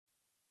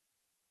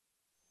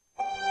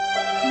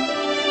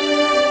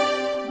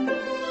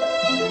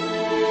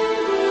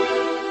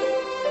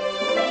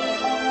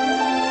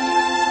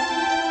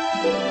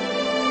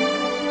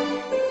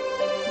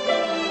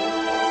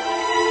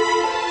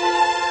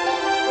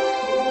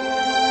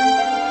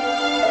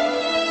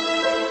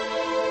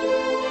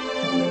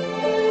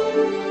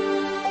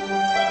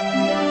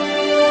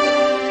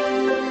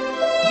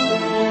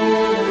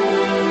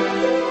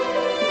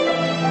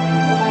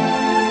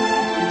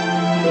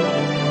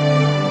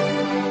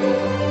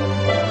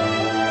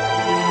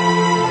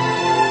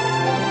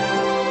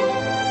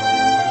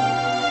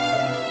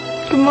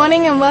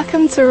morning and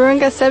welcome to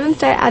Warringah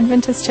Seventh-day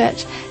Adventist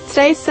Church.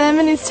 Today's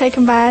sermon is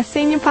taken by our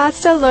Senior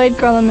Pastor, Lloyd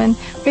Grolleman.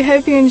 We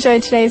hope you enjoy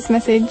today's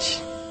message.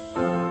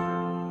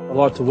 I'd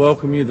like to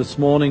welcome you this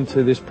morning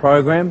to this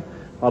program.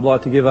 I'd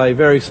like to give a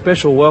very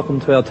special welcome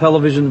to our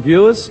television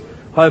viewers.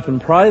 Hope and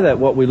pray that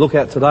what we look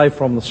at today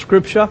from the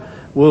Scripture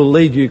will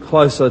lead you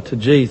closer to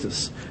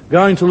Jesus. We're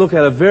going to look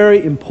at a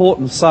very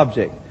important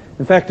subject.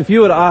 In fact, if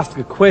you were to ask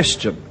a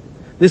question,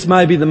 this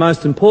may be the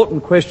most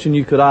important question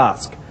you could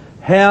ask.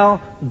 How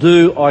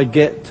do I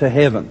get to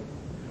heaven?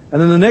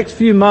 And in the next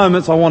few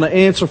moments I want to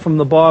answer from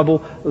the Bible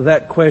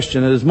that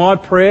question. It is my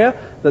prayer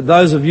that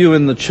those of you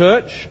in the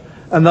church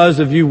and those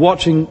of you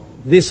watching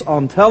this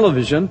on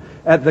television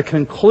at the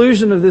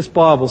conclusion of this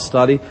Bible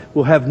study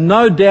will have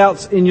no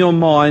doubts in your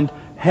mind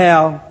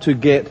how to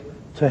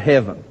get to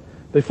heaven.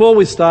 Before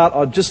we start,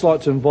 I'd just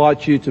like to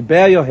invite you to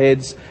bow your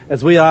heads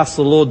as we ask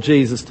the Lord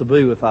Jesus to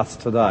be with us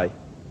today.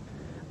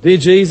 Dear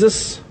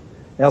Jesus,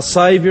 our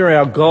Saviour,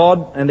 our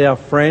God and our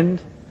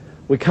friend,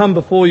 we come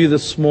before you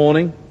this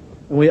morning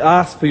and we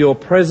ask for your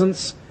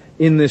presence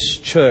in this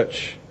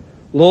church.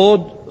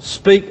 Lord,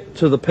 speak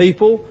to the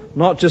people,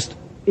 not just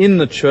in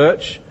the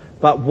church,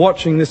 but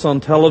watching this on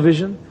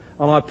television.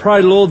 And I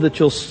pray, Lord, that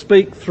you'll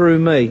speak through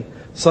me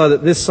so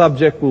that this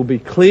subject will be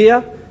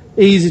clear,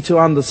 easy to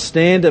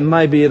understand, and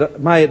may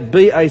it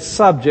be a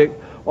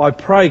subject, I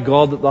pray,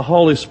 God, that the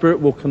Holy Spirit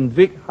will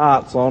convict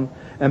hearts on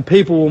and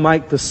people will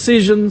make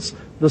decisions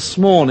this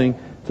morning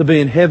to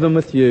be in heaven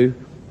with you,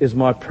 is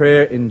my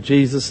prayer in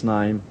Jesus'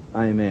 name.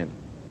 Amen.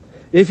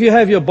 If you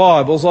have your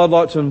Bibles, I'd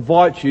like to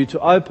invite you to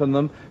open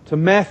them to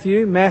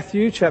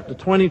Matthew chapter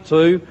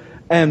 22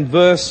 and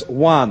verse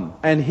 1.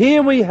 And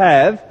here we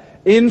have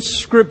in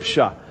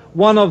Scripture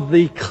one of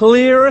the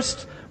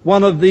clearest,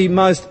 one of the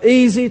most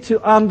easy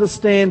to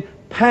understand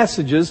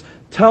passages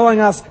telling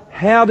us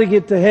how to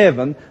get to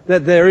heaven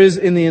that there is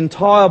in the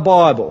entire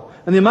Bible.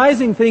 And the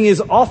amazing thing is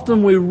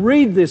often we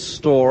read this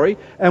story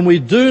and we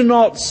do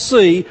not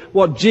see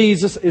what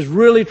Jesus is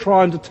really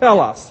trying to tell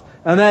us.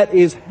 And that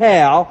is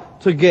how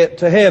to get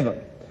to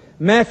heaven.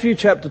 Matthew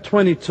chapter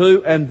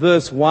 22 and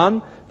verse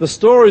 1, the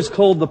story is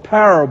called the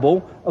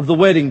parable of the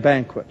wedding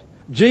banquet.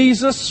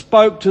 Jesus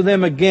spoke to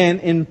them again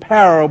in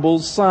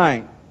parables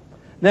saying.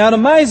 Now it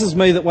amazes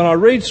me that when I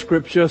read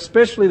Scripture,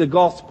 especially the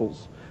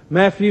Gospels,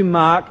 Matthew,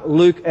 Mark,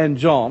 Luke and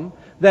John,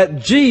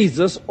 that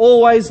Jesus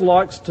always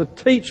likes to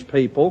teach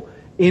people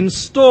in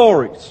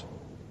stories.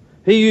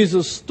 He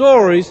uses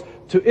stories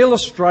to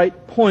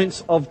illustrate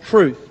points of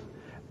truth.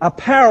 A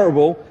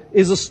parable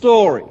is a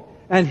story.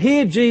 And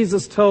here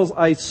Jesus tells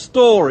a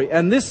story,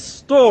 and this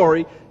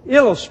story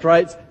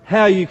illustrates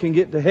how you can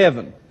get to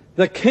heaven.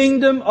 The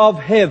kingdom of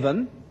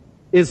heaven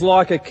is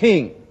like a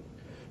king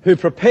who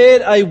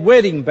prepared a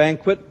wedding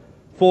banquet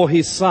for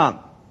his son.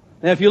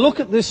 Now, if you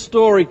look at this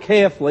story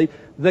carefully,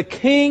 the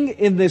king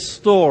in this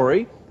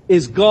story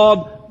is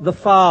God the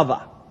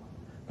Father.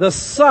 The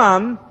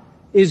Son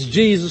is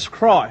Jesus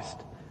Christ.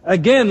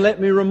 Again, let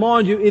me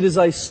remind you, it is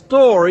a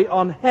story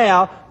on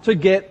how to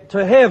get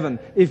to heaven.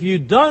 If you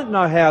don't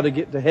know how to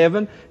get to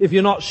heaven, if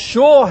you're not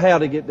sure how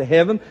to get to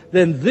heaven,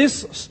 then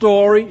this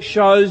story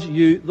shows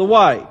you the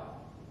way.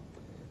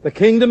 The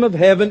kingdom of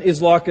heaven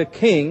is like a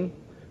king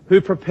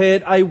who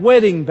prepared a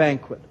wedding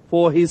banquet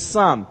for his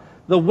son.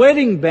 The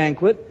wedding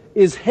banquet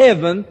is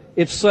heaven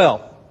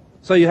itself.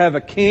 So you have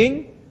a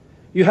king,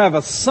 you have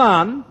a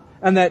son,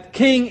 and that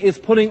king is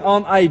putting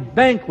on a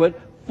banquet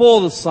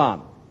for the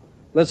son.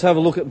 Let's have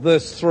a look at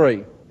verse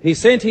 3. He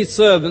sent his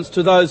servants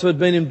to those who had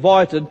been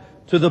invited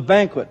to the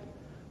banquet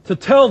to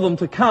tell them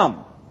to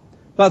come,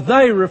 but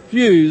they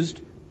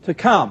refused to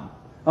come.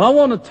 And I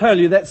want to tell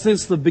you that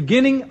since the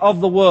beginning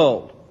of the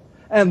world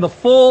and the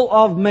fall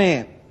of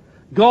man,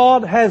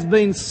 God has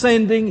been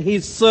sending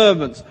his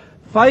servants,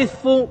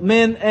 faithful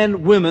men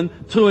and women,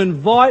 to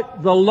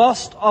invite the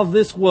lost of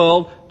this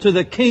world to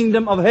the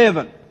kingdom of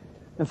heaven.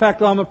 In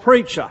fact, I'm a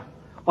preacher.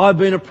 I've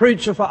been a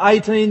preacher for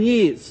 18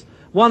 years.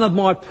 One of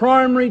my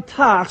primary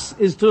tasks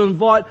is to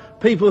invite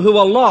people who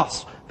are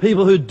lost,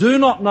 people who do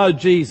not know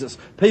Jesus,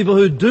 people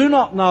who do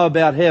not know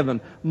about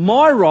heaven.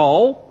 My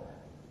role,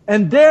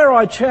 and dare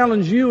I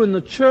challenge you in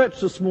the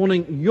church this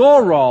morning,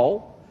 your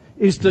role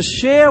is to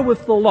share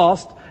with the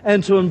lost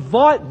and to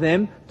invite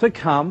them to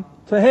come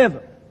to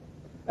heaven.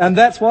 And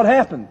that's what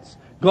happens.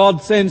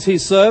 God sends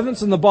his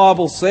servants, and the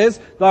Bible says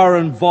they are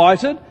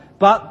invited,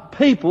 but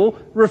people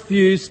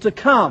refuse to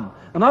come.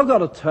 And I've got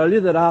to tell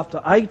you that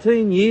after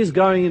 18 years,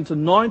 going into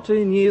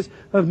 19 years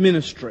of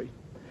ministry,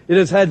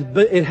 it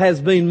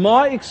has been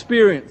my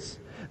experience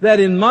that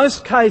in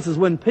most cases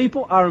when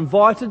people are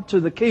invited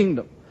to the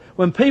kingdom,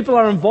 when people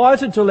are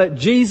invited to let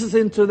Jesus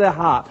into their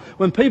heart,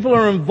 when people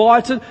are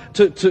invited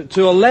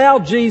to allow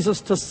Jesus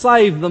to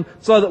save them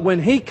so that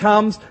when he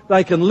comes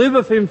they can live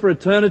with him for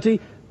eternity,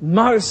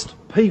 most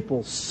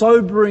people,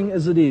 sobering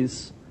as it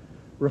is,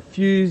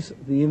 refuse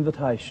the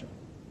invitation.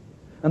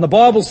 And the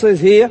Bible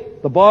says here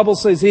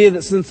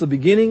that since the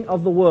beginning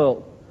of the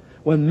world,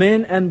 when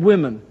men and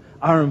women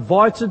are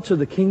invited to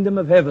the kingdom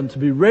of heaven to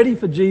be ready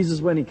for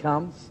Jesus when he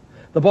comes,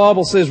 the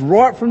Bible says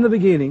right from the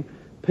beginning,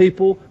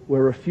 People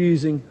were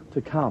refusing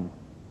to come.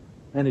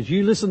 And as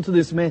you listen to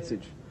this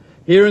message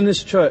here in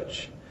this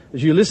church,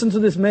 as you listen to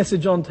this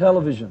message on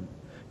television,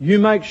 you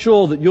make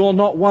sure that you're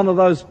not one of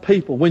those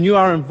people, when you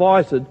are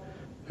invited,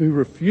 who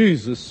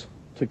refuses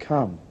to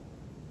come.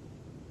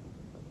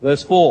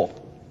 Verse 4.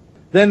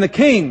 Then the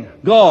king,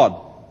 God,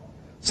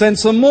 sent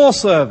some more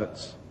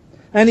servants.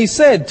 And he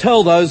said,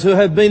 tell those who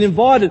have been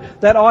invited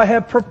that I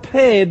have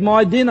prepared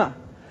my dinner.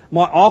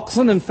 My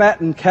oxen and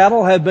fattened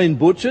cattle have been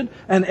butchered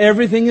and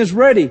everything is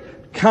ready.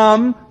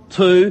 Come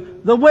to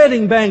the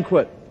wedding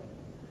banquet.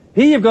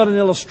 Here you've got an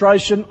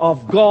illustration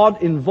of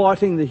God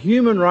inviting the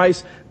human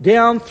race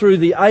down through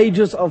the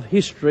ages of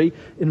history,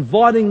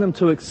 inviting them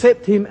to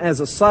accept Him as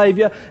a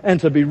Saviour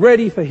and to be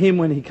ready for Him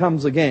when He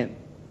comes again.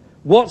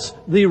 What's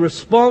the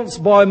response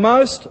by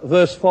most?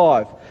 Verse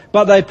 5.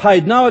 But they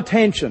paid no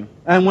attention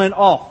and went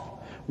off,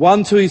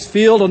 one to his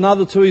field,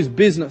 another to his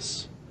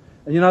business.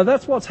 And you know,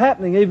 that's what's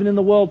happening even in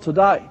the world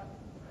today.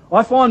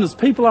 I find as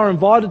people are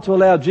invited to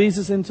allow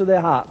Jesus into their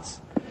hearts,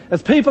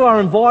 as people are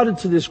invited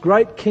to this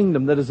great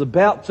kingdom that is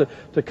about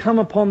to come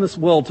upon this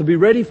world, to be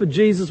ready for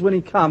Jesus when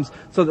He comes,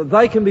 so that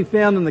they can be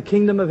found in the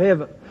kingdom of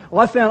heaven.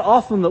 I found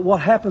often that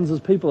what happens is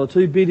people are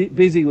too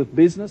busy with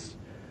business,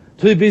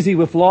 too busy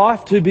with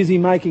life, too busy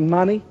making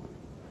money,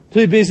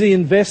 too busy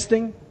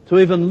investing to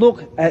even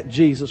look at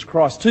Jesus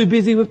Christ, too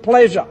busy with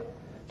pleasure,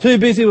 too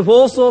busy with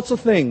all sorts of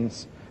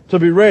things to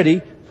be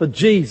ready for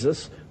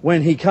Jesus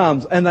when He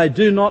comes, and they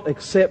do not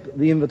accept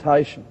the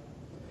invitation.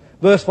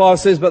 Verse 5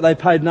 says, but they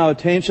paid no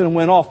attention and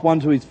went off, one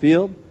to his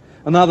field,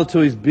 another to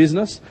his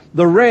business.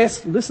 The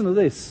rest, listen to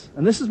this,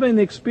 and this has been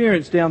the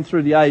experience down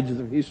through the ages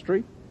of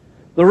history.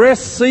 The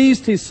rest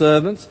seized his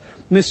servants,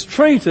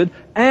 mistreated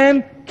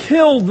and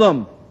killed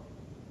them.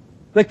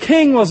 The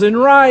king was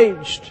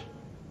enraged.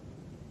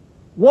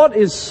 What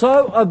is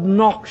so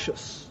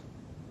obnoxious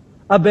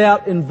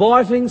about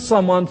inviting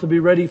someone to be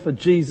ready for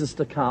Jesus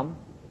to come?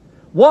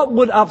 What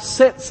would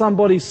upset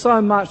somebody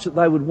so much that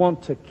they would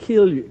want to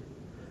kill you?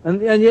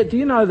 And yet, do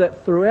you know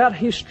that throughout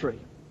history,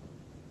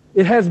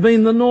 it has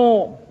been the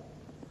norm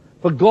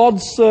for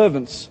God's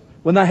servants,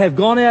 when they have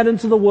gone out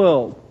into the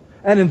world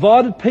and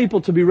invited people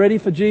to be ready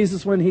for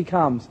Jesus when He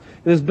comes,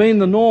 it has been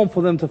the norm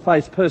for them to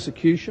face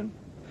persecution.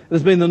 It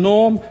has been the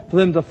norm for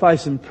them to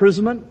face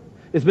imprisonment.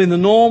 It's been the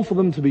norm for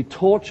them to be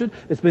tortured.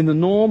 It's been the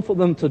norm for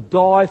them to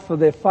die for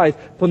their faith.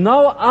 For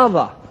no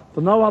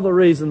other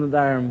reason than they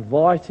are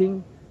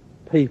inviting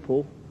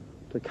people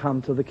to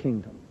come to the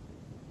kingdom.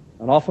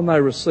 And often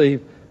they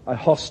receive a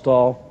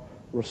hostile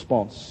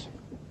response.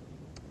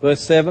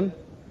 Verse 7,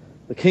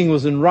 the king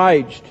was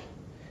enraged.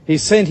 He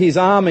sent his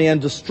army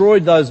and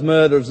destroyed those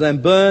murderers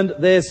and burned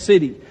their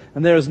city.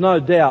 And there is no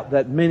doubt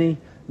that many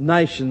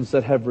nations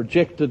that have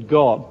rejected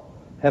God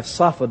have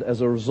suffered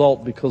as a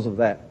result because of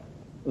that.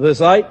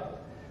 Verse 8,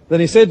 then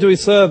he said to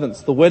his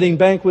servants, the wedding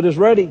banquet is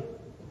ready,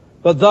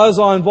 but those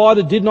I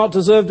invited did not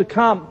deserve to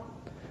come.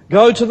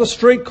 Go to the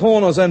street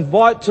corners and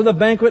invite to the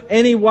banquet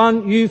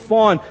anyone you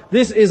find.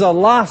 This is a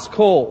last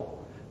call.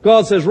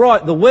 God says,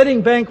 right, the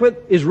wedding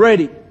banquet is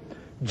ready.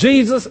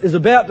 Jesus is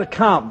about to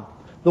come.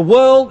 The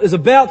world is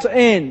about to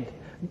end.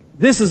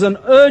 This is an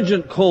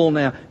urgent call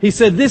now. He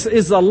said, this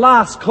is the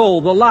last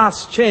call, the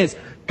last chance.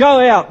 Go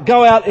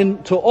out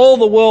into all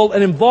the world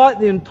and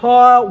invite the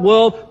entire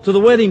world to the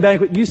wedding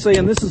banquet. You see,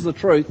 and this is the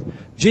truth,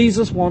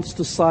 Jesus wants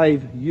to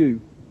save you.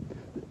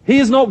 He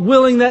is not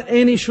willing that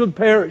any should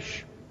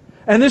perish.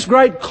 And this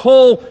great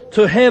call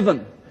to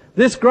heaven,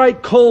 this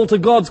great call to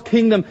God's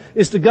kingdom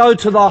is to go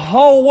to the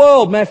whole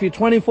world, Matthew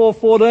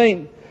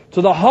 24:14,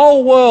 to the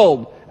whole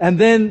world, and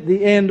then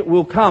the end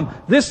will come.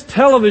 This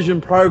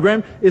television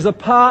program is a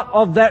part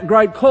of that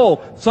great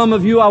call. Some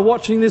of you are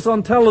watching this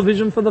on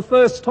television for the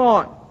first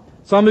time.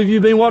 Some of you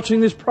have been watching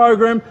this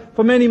program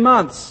for many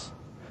months.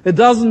 It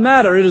doesn't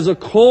matter. It is a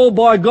call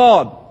by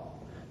God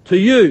to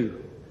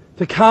you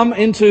to come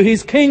into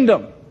His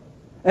kingdom.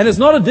 And it's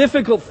not a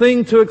difficult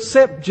thing to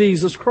accept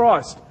Jesus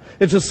Christ.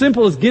 It's as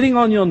simple as getting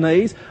on your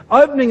knees,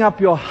 opening up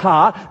your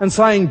heart and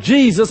saying,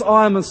 Jesus,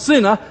 I am a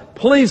sinner.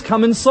 Please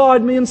come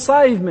inside me and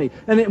save me.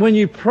 And when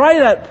you pray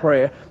that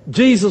prayer,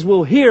 Jesus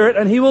will hear it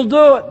and He will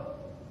do it.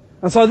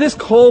 And so this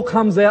call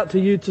comes out to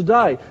you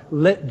today.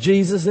 Let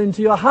Jesus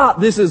into your heart.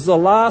 This is the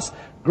last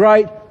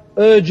great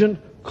urgent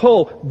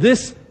call.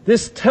 This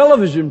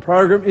television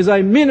program is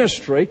a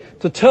ministry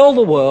to tell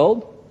the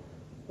world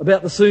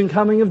about the soon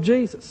coming of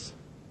Jesus.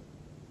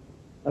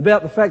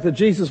 About the fact that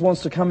Jesus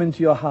wants to come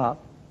into your heart.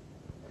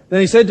 Then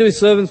he said to his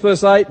servants,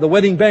 verse 8, the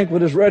wedding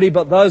banquet is ready,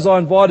 but those I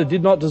invited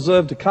did not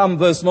deserve to come.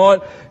 Verse 9,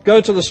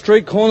 go to the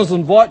street corners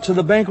and invite to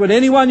the banquet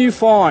anyone you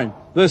find.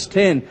 Verse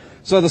 10,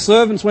 so the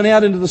servants went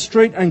out into the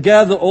street and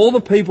gathered all the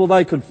people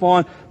they could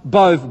find,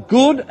 both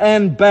good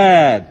and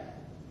bad.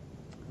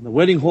 And the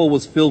wedding hall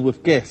was filled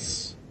with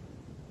guests.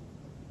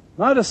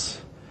 Notice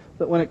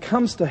that when it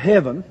comes to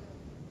heaven,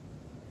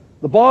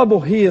 the Bible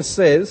here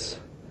says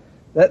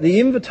that the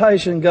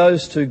invitation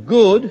goes to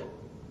good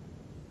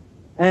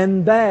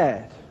and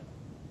bad.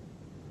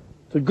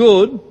 To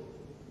good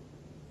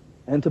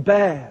and to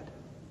bad.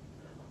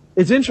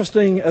 It's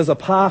interesting as a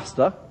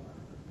pastor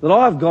that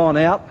I've gone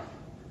out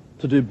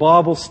to do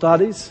Bible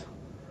studies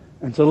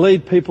and to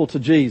lead people to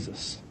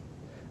Jesus.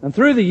 And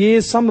through the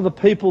years, some of the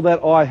people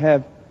that I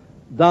have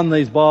done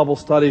these Bible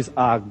studies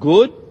are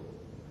good.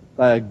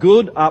 They are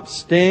good,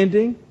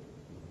 upstanding,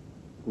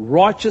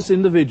 righteous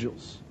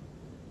individuals.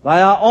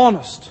 They are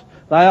honest.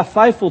 They are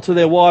faithful to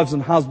their wives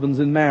and husbands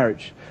in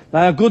marriage.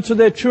 They are good to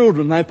their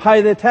children. They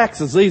pay their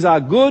taxes. These are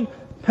good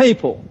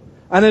people.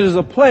 And it is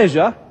a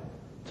pleasure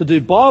to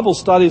do Bible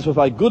studies with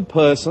a good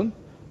person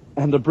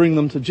and to bring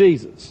them to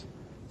Jesus.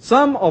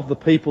 Some of the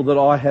people that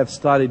I have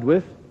studied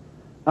with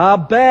are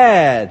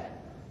bad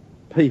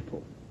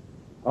people.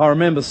 I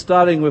remember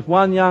studying with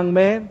one young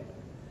man.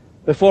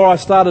 Before I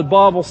started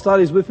Bible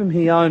studies with him,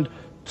 he owned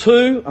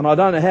two, and I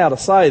don't know how to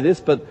say this,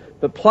 but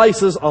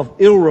places of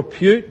ill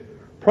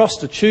repute,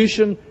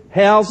 prostitution,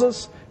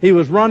 houses. He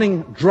was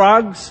running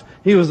drugs.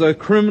 He was a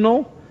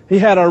criminal. He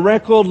had a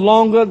record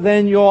longer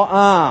than your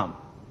arm.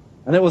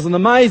 And it was an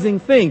amazing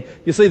thing.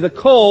 You see, the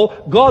call,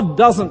 God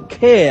doesn't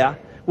care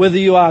whether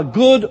you are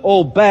good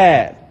or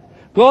bad.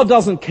 God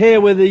doesn't care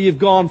whether you've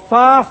gone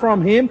far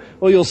from Him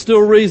or you're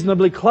still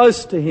reasonably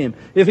close to Him.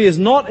 If He is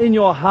not in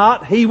your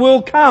heart, He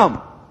will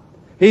come.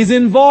 He's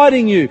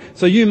inviting you.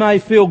 So you may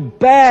feel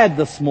bad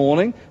this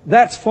morning.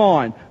 That's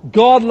fine.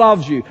 God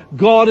loves you.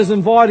 God is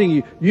inviting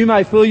you. You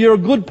may feel you're a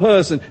good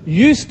person.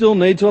 You still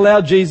need to allow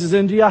Jesus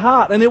into your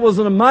heart. And it was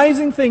an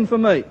amazing thing for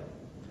me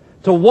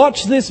to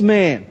watch this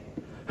man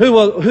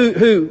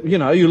who, you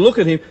know, you look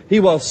at him, he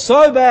was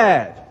so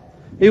bad.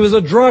 He was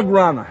a drug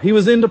runner. He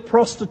was into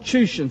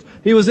prostitution.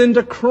 He was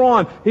into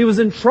crime. He was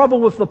in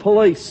trouble with the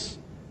police.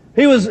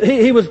 He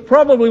was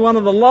probably one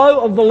of the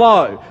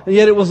low. And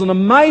yet it was an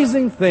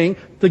amazing thing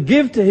to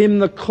give to him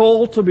the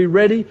call to be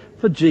ready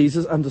for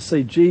Jesus and to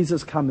see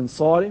Jesus come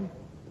inside him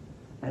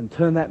and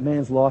turn that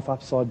man's life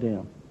upside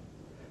down.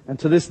 And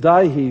to this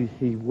day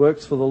he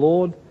works for the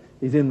Lord.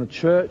 He's in the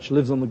church,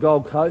 lives on the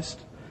Gold Coast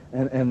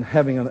and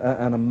having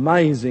an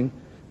amazing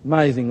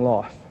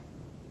life.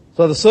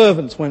 So the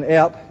servants went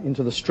out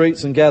into the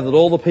streets and gathered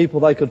all the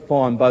people they could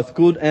find, both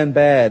good and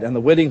bad, and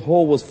the wedding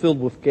hall was filled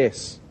with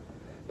guests.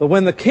 But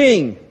when the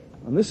king,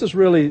 and this is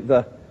really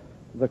the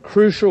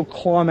crucial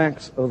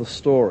climax of the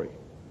story,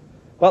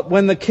 but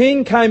when the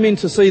king came in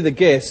to see the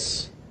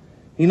guests,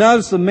 he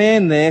noticed a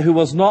man there who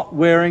was not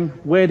wearing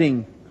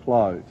wedding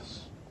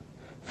clothes.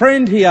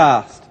 "Friend," he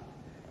asked,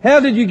 "how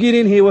did you get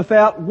in here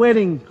without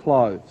wedding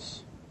clothes?"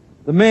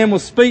 The man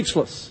was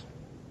speechless.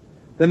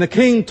 Then the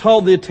king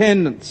told the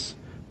attendants,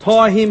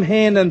 "Tie him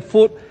hand and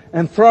foot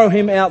and throw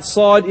him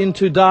outside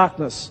into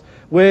darkness,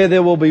 where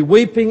there will be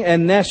weeping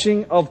and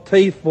gnashing of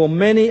teeth, for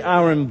many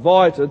are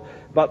invited,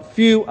 but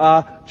few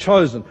are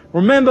chosen."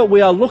 Remember,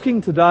 we are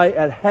looking today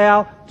at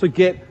how to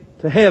get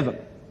to heaven.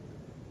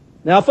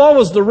 Now, if I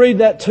was to read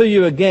that to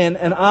you again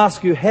and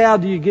ask you, how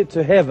do you get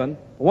to heaven?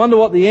 I wonder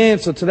what the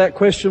answer to that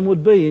question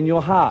would be in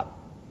your heart.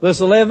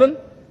 Verse 11,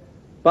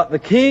 "But the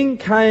king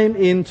came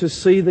in to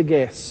see the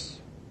guests.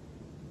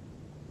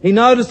 He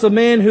noticed a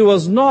man who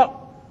was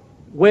not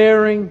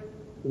wearing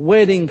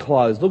wedding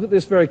clothes." Look at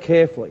this very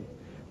carefully.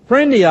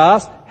 "Friend," he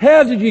asked,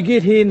 "how did you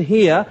get in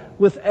here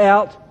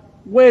without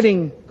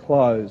wedding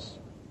clothes?"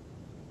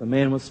 The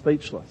man was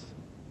speechless.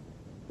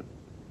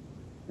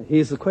 Now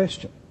here's the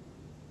question.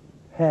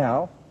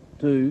 How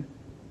do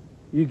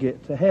you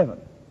get to heaven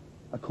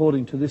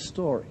according to this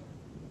story?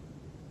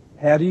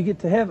 How do you get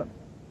to heaven?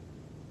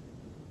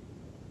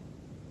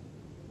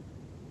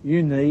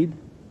 You need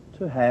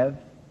to have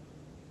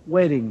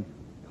wedding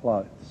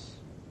clothes.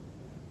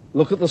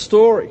 Look at the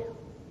story.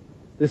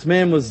 This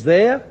man was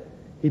there.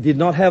 He did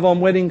not have on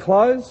wedding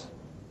clothes.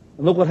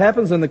 And look what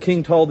happens. And the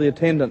king told the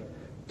attendant,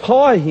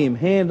 "Tie him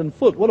hand and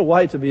foot." What a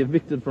way to be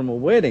evicted from a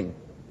wedding.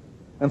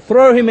 "And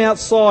throw him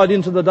outside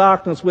into the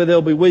darkness, where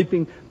there'll be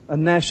weeping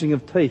and gnashing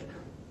of teeth."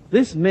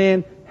 This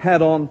man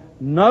had on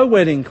no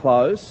wedding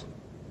clothes,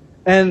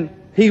 and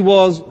he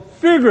was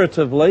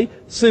figuratively,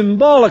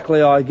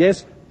 symbolically, I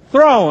guess,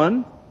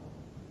 thrown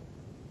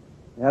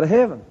out of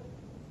heaven.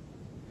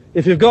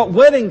 If you've got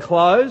wedding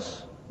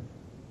clothes,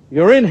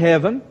 you're in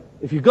heaven.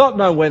 If you've got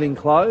no wedding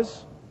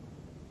clothes,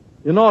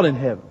 you're not in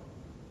heaven.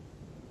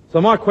 So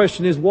my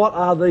question is, what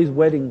are these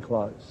wedding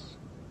clothes?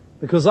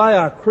 Because they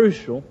are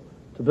crucial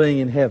to being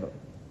in heaven.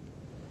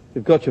 If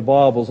you've got your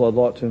Bibles, I'd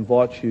like to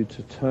invite you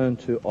to turn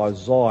to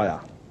Isaiah.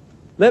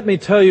 Let me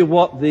tell you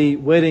what the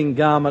wedding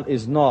garment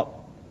is not.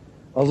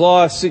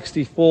 Isaiah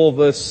 64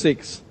 verse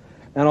 6.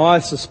 And I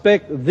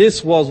suspect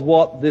this was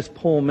what this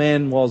poor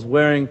man was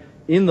wearing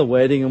in the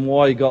wedding and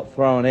why he got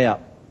thrown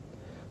out.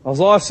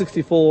 Isaiah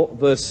 64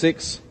 verse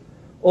 6.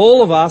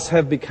 "All of us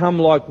have become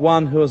like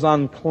one who is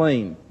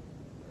unclean,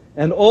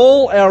 and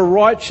all our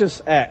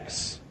righteous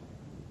acts,"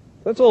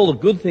 that's all the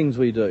good things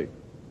we do,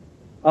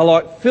 "are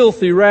like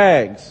filthy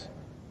rags."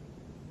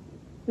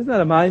 Isn't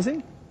that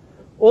amazing?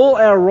 All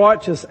our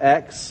righteous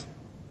acts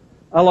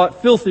are like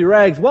filthy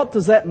rags. What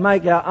does that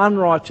make our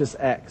unrighteous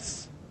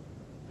acts?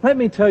 Let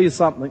me tell you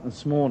something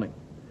this morning.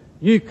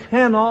 You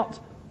cannot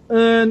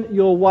earn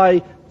your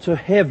way to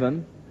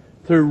heaven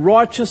through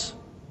righteous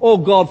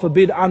or, God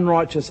forbid,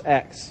 unrighteous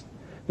acts.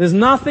 There's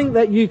nothing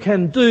that you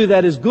can do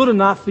that is good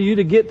enough for you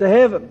to get to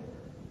heaven.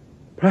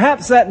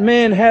 Perhaps that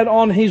man had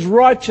on his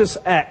righteous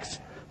acts.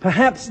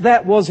 Perhaps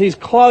that was his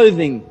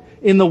clothing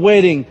in the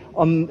wedding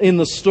in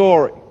the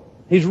story.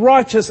 His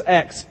righteous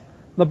acts.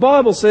 The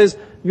Bible says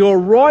your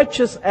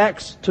righteous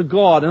acts to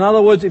God. In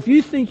other words, if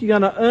you think you're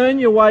going to earn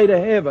your way to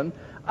heaven,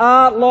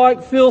 are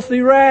like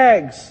filthy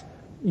rags.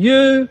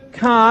 You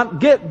can't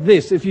get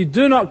this if you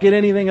do not get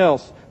anything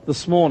else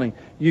this morning.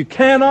 You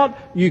cannot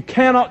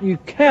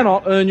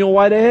earn your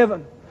way to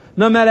heaven.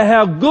 No matter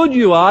how good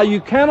you are, you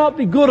cannot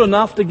be good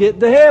enough to get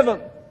to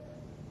heaven.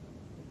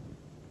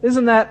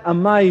 Isn't that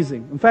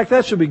amazing? In fact,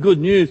 that should be good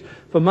news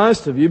for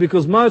most of you,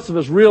 because most of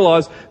us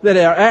realise that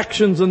our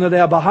actions and that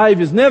our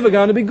behaviour is never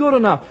going to be good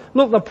enough.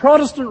 Look, the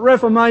Protestant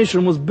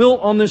Reformation was built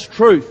on this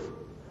truth,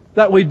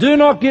 that we do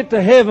not get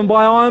to heaven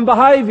by our own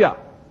behaviour.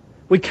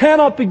 We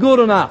cannot be good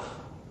enough.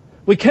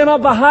 We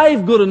cannot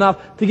behave good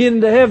enough to get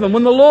into heaven.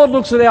 When the Lord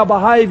looks at our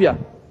behaviour,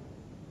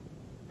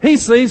 He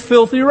sees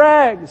filthy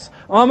rags.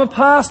 I'm a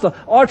pastor.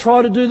 I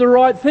try to do the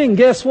right thing.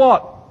 Guess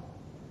what?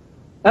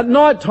 At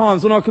night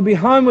times when I could be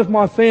home with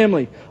my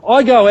family,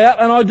 I go out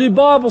and I do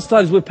Bible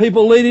studies with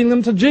people, leading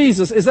them to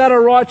Jesus. Is that a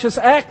righteous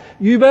act?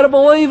 You better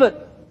believe it.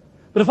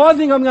 But if I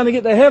think I'm going to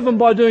get to heaven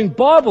by doing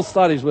Bible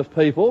studies with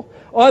people,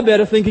 I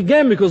better think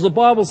again, because the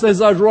Bible says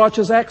those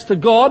righteous acts to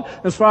God,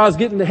 as far as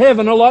getting to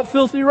heaven, are like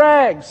filthy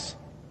rags.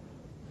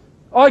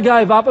 I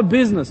gave up a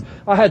business.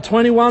 I had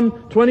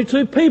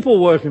 22 people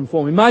working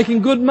for me,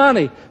 making good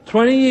money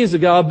 20 years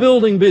ago, a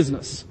building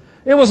business.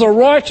 It was a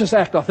righteous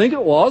act, I think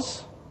it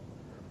was,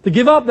 to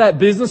give up that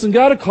business and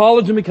go to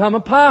college and become a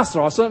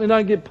pastor. I certainly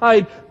don't get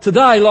paid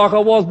today like I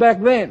was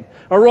back then.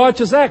 A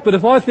righteous act. But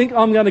if I think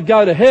I'm going to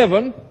go to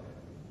heaven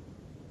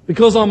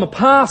because I'm a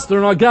pastor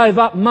and I gave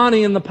up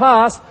money in the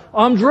past,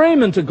 I'm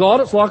dreaming to God.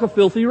 It's like a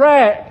filthy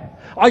rag.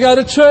 I go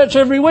to church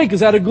every week.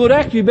 Is that a good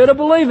act? You better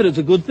believe it. It's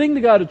a good thing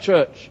to go to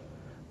church.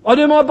 I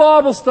do my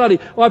Bible study.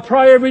 I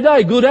pray every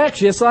day. Good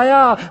acts? Yes, they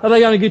are. Are they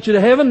going to get you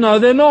to heaven? No,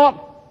 they're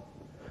not.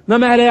 No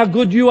matter how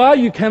good you are,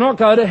 you cannot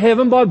go to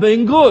heaven by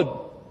being good.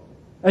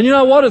 And you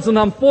know what? It's an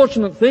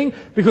unfortunate thing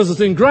because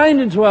it's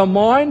ingrained into our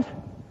mind.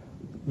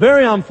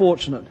 Very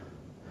unfortunate.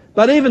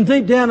 But even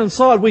deep down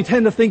inside, we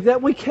tend to think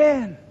that we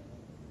can.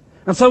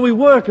 And so we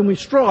work and we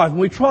strive and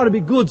we try to be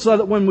good so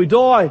that when we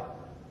die,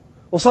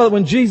 or so that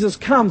when Jesus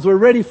comes, we're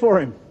ready for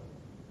Him.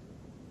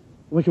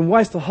 We can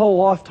waste a whole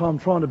lifetime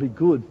trying to be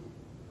good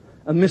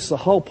and miss the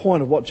whole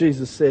point of what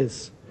Jesus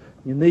says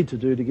you need to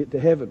do to get to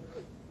heaven.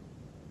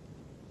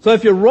 So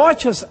if your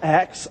righteous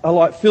acts are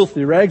like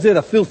filthy rags, they're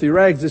the filthy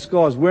rags this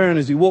guy's wearing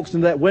as he walks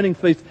into that wedding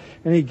feast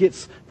and he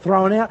gets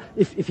thrown out.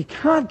 If you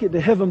can't get to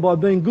heaven by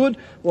being good,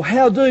 well,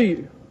 how do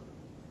you?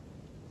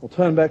 We'll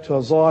turn back to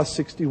Isaiah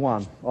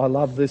 61. I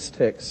love this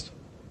text.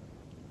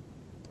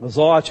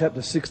 Isaiah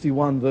chapter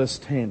 61 verse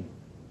 10.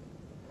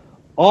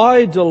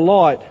 I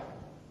delight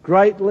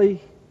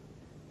greatly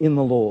in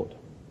the Lord.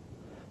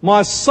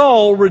 My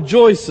soul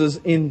rejoices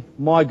in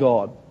my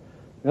God.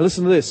 Now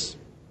listen to this.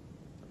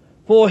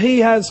 For He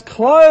has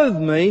clothed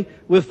me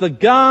with the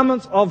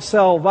garments of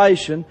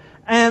salvation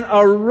and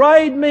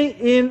arrayed me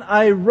in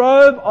a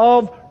robe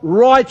of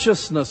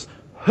righteousness.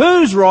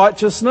 Whose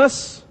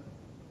righteousness?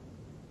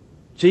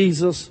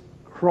 Jesus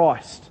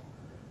Christ.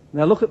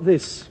 Now look at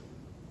this.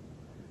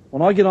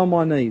 When I get on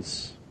my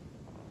knees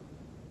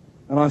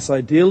and I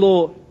say, Dear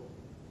Lord,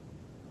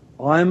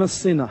 I am a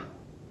sinner.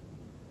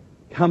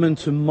 Come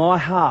into my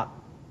heart.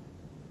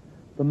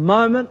 The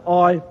moment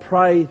I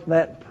pray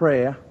that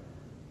prayer,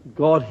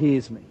 God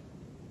hears me.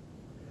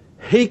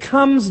 He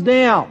comes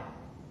down.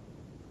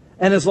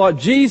 And it's like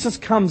Jesus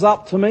comes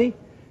up to me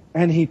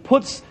and He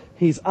puts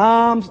His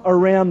arms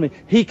around me.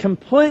 He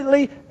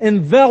completely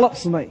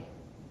envelops me.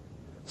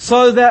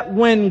 So that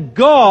when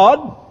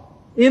God,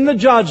 in the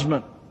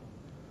judgment,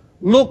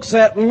 looks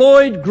at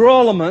Lloyd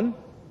Grolleman,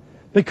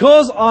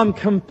 because I'm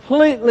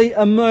completely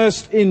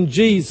immersed in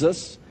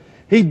Jesus,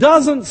 He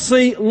doesn't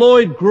see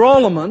Lloyd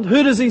Grolleman.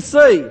 Who does He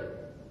see?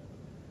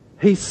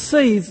 He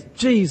sees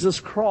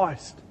Jesus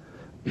Christ.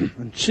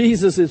 And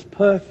Jesus is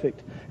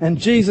perfect. And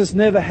Jesus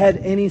never had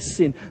any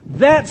sin.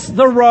 That's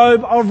the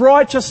robe of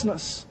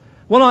righteousness.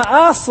 When I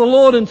ask the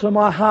Lord into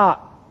my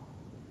heart,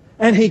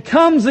 and He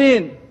comes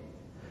in,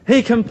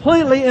 He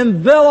completely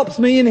envelops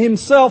me in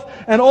Himself,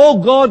 and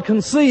all God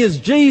can see is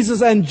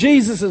Jesus, and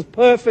Jesus is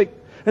perfect.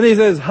 And He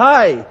says,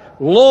 hey,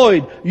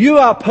 Lloyd, you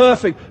are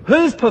perfect.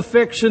 Whose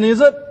perfection is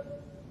it?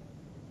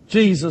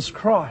 Jesus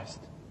Christ.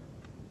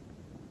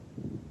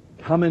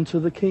 Come into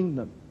the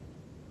kingdom.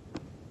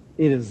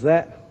 It is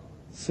that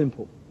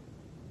simple.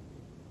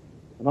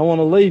 And I want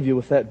to leave you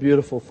with that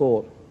beautiful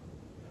thought.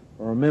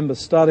 I remember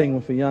studying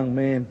with a young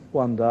man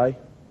one day.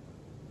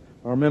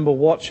 I remember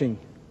watching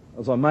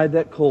as I made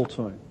that call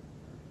to him.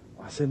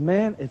 I said,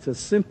 man, it's as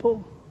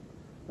simple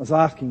as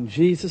asking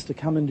Jesus to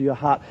come into your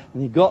heart.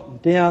 And he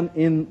got down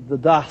in the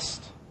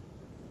dust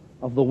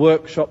of the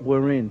workshop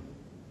we're in.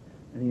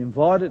 And he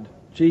invited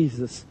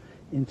Jesus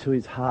into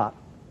his heart.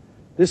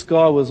 This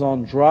guy was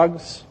on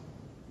drugs.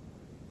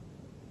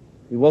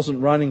 He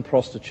wasn't running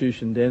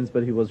prostitution dens,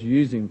 but he was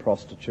using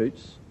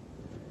prostitutes.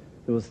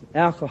 He was an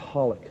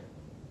alcoholic.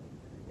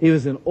 He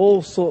was in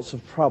all sorts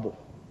of trouble.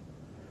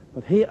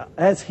 But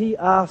as he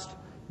asked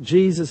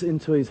Jesus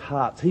into his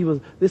heart,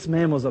 this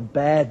man was a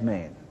bad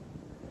man.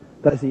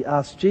 But as he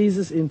asked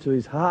Jesus into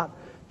his heart,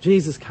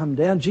 Jesus came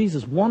down.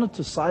 Jesus wanted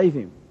to save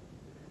him.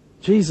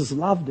 Jesus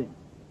loved him.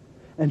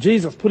 And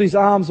Jesus put his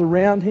arms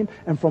around him.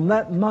 And from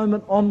that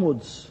moment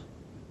onwards,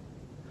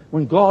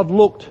 when God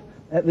looked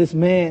at this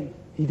man,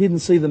 he didn't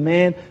see the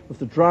man with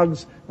the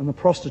drugs and the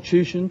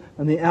prostitution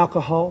and the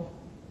alcohol.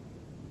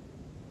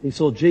 He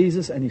saw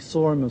Jesus and he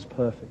saw him as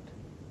perfect.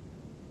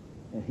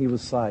 And he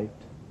was saved.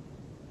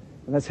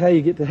 And that's how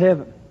you get to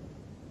heaven.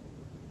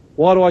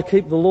 Why do I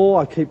keep the law?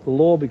 I keep the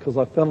law because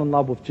I fell in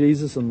love with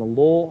Jesus, and the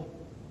law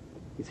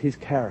is his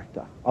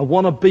character. I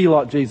want to be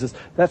like Jesus.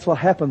 That's what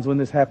happens when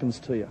this happens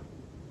to you.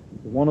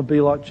 You want to be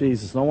like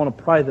Jesus. And I want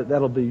to pray that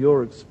that'll be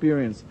your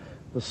experience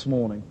this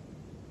morning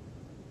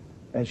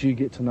as you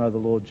get to know the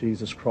Lord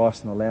Jesus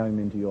Christ and allow him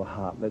into your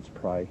heart. Let's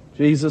pray.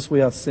 Jesus,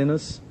 we are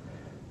sinners,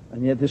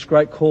 and yet this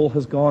great call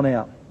has gone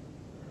out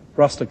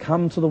for us to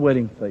come to the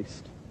wedding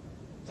feast.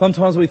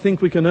 Sometimes we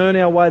think we can earn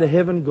our way to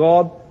heaven.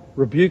 God,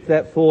 rebuke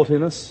that thought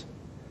in us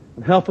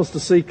and help us to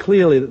see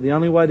clearly that the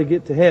only way to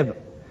get to heaven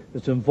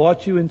is to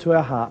invite you into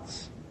our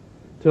hearts,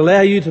 to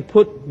allow you to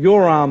put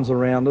your arms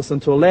around us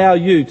and to allow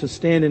you to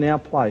stand in our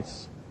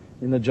place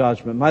in the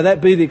judgment. May that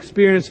be the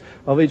experience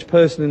of each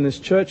person in this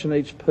church and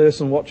each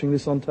person watching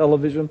this on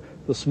television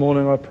this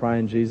morning, I pray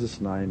in Jesus'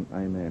 name.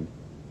 Amen.